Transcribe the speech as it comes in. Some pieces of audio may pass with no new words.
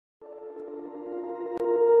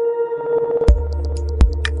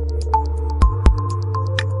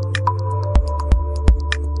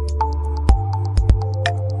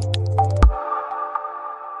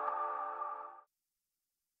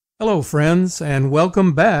Hello friends, and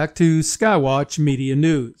welcome back to Skywatch Media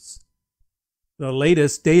News. The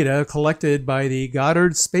latest data collected by the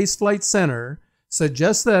Goddard Space Flight Center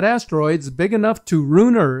suggests that asteroids big enough to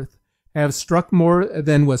ruin Earth have struck more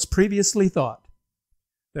than was previously thought.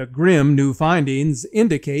 The grim new findings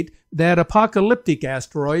indicate that apocalyptic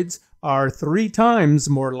asteroids are 3 times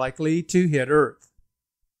more likely to hit Earth.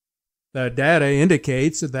 The data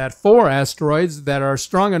indicates that 4 asteroids that are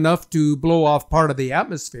strong enough to blow off part of the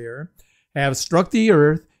atmosphere have struck the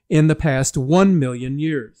Earth in the past 1 million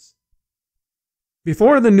years.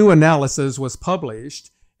 Before the new analysis was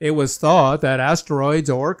published, it was thought that asteroids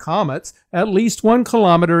or comets at least 1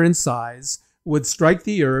 kilometer in size would strike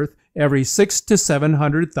the Earth every 600,000 to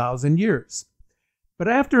 700,000 years. But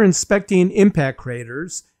after inspecting impact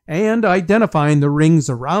craters and identifying the rings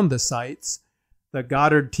around the sites, the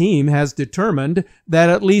Goddard team has determined that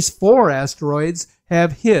at least 4 asteroids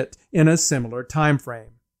have hit in a similar time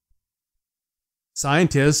frame.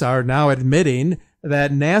 Scientists are now admitting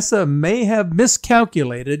that NASA may have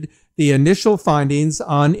miscalculated the initial findings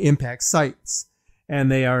on impact sites,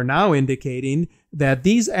 and they are now indicating that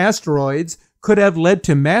these asteroids could have led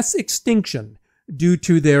to mass extinction due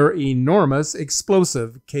to their enormous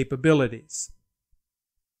explosive capabilities.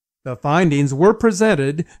 The findings were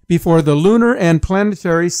presented before the Lunar and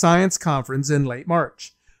Planetary Science Conference in late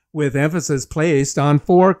March, with emphasis placed on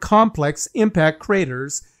 4 complex impact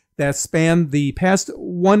craters that span the past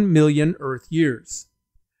 1 million Earth years,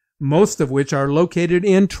 most of which are located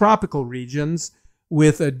in tropical regions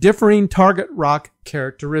with differing target rock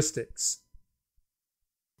characteristics.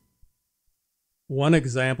 One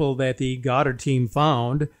example that the Goddard team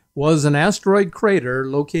found was an asteroid crater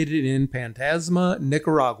located in Pantasma,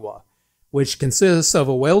 Nicaragua, which consists of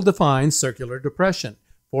a well-defined circular depression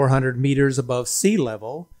 400 meters above sea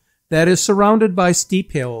level that is surrounded by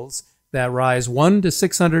steep hills that rise 100 to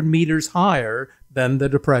 600 meters higher than the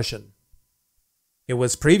depression. It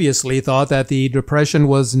was previously thought that the depression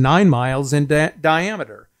was 9 miles in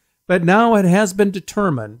diameter, but now it has been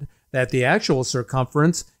determined that the actual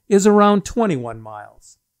circumference is around 21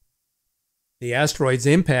 miles. The asteroid's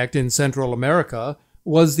impact in Central America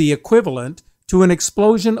was the equivalent to an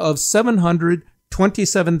explosion of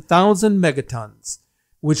 727,000 megatons,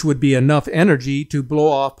 which would be enough energy to blow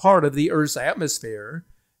off part of the Earth's atmosphere,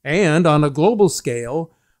 and on a global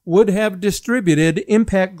scale would have distributed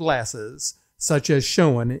impact glasses, such as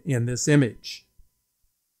shown in this image.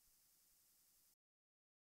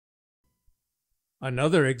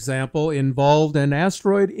 Another example involved an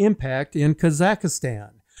asteroid impact in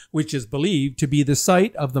Kazakhstan, which is believed to be the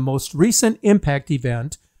site of the most recent impact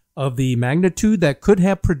event of the magnitude that could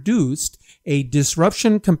have produced a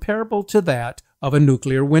disruption comparable to that of a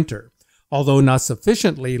nuclear winter, although not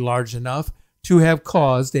sufficiently large enough to have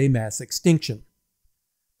caused a mass extinction.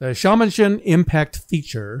 The Shamashin impact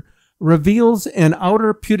feature reveals an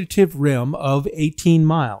outer putative rim of 18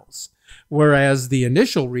 miles, whereas the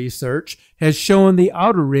initial research has shown the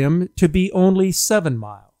outer rim to be only 7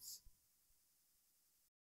 miles.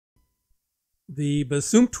 The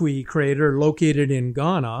Basumtwi crater located in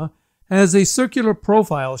Ghana has a circular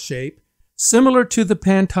profile shape similar to the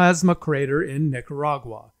Pantasma crater in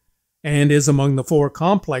Nicaragua, and is among the 4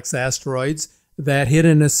 complex asteroids that hit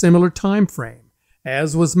in a similar time frame,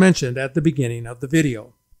 as was mentioned at the beginning of the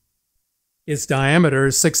video. Its diameter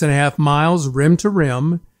is 6.5 miles rim to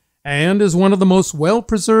rim, and is one of the most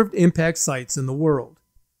well-preserved impact sites in the world.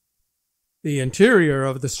 The interior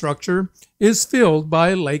of the structure is filled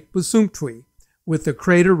by Lake Basumtwi, with the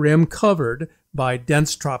crater rim covered by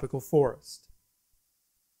dense tropical forest.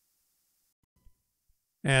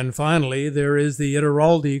 And finally, there is the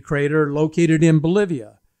Iturralde crater located in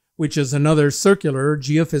Bolivia, which is another circular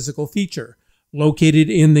geophysical feature located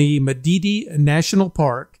in the Madidi National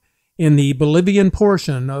Park in the Bolivian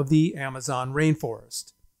portion of the Amazon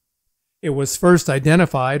rainforest. It was first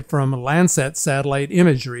identified from Landsat satellite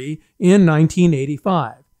imagery in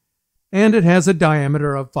 1985, and it has a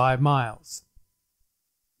diameter of 5 miles.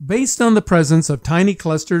 Based on the presence of tiny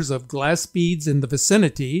clusters of glass beads in the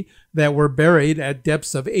vicinity that were buried at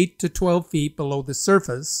depths of 8 to 12 feet below the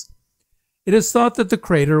surface, it is thought that the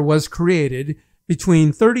crater was created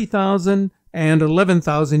between 30,000 and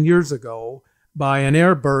 11,000 years ago by an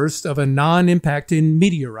air burst of a non-impacting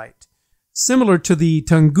meteorite, similar to the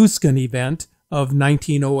Tunguska event of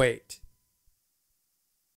 1908.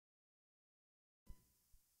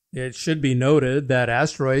 It should be noted that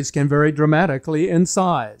asteroids can vary dramatically in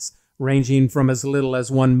size, ranging from as little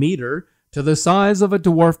as 1 meter to the size of a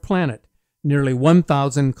dwarf planet, nearly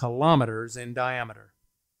 1,000 kilometers in diameter.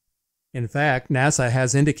 In fact, NASA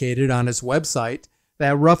has indicated on its website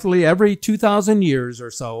that roughly every 2,000 years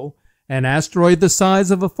or so, an asteroid the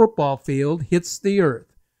size of a football field hits the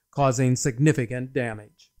Earth, causing significant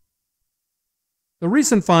damage. The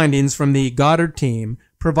recent findings from the Goddard team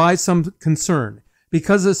provide some concern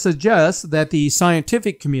because it suggests that the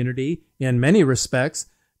scientific community, in many respects,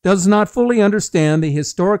 does not fully understand the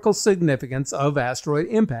historical significance of asteroid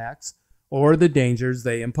impacts or the dangers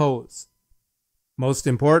they impose. Most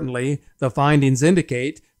importantly, the findings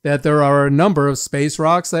indicate that there are a number of space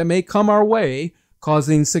rocks that may come our way,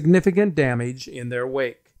 causing significant damage in their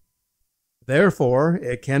wake. Therefore,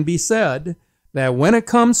 it can be said that when it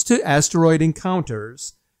comes to asteroid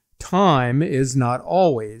encounters, time is not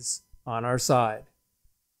always on our side.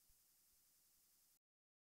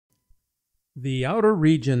 The outer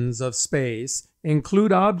regions of space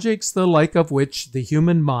include objects the like of which the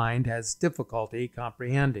human mind has difficulty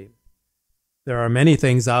comprehending. There are many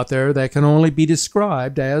things out there that can only be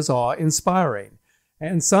described as awe-inspiring,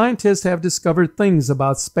 and scientists have discovered things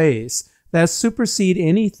about space that supersede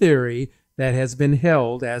any theory that has been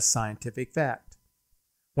held as scientific fact.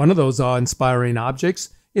 One of those awe-inspiring objects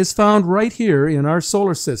is found right here in our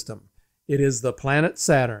solar system. It is the planet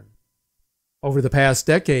Saturn. Over the past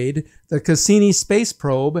decade, the Cassini space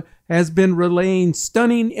probe has been relaying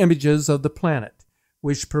stunning images of the planet,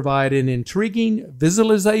 which provide an intriguing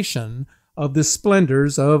visualization of the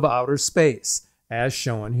splendors of outer space, as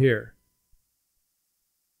shown here.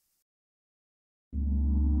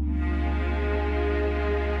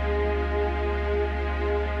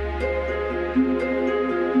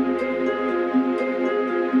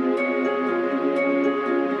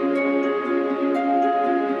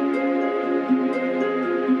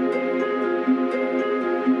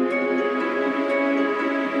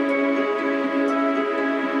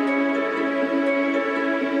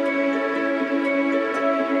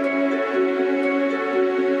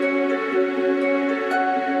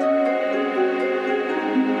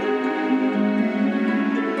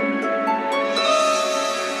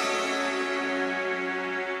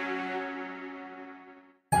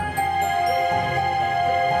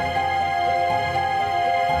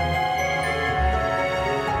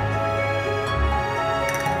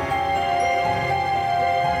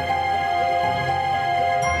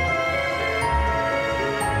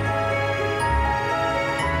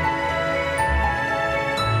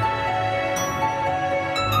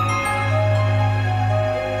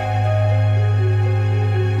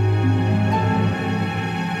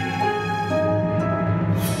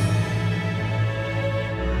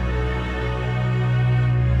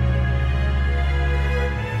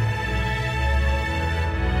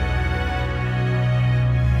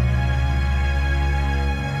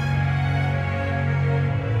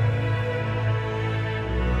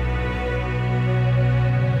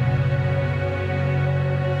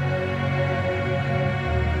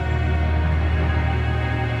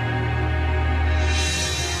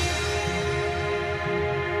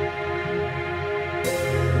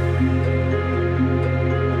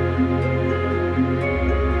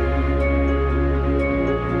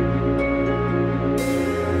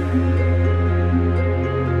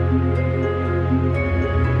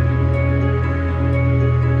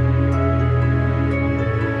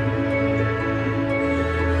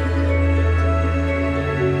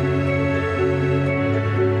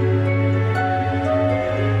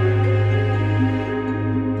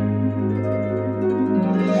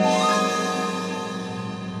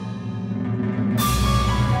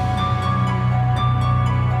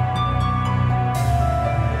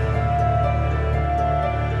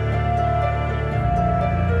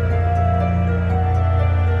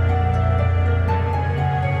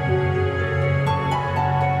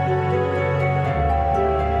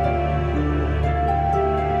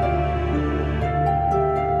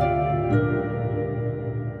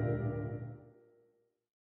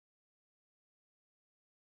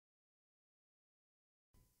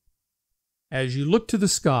 As you look to the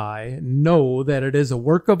sky, know that it is a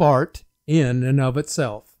work of art in and of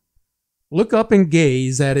itself. Look up and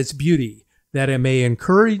gaze at its beauty, that it may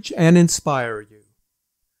encourage and inspire you.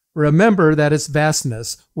 Remember that its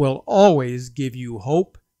vastness will always give you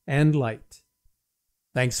hope and light.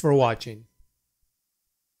 Thanks for watching.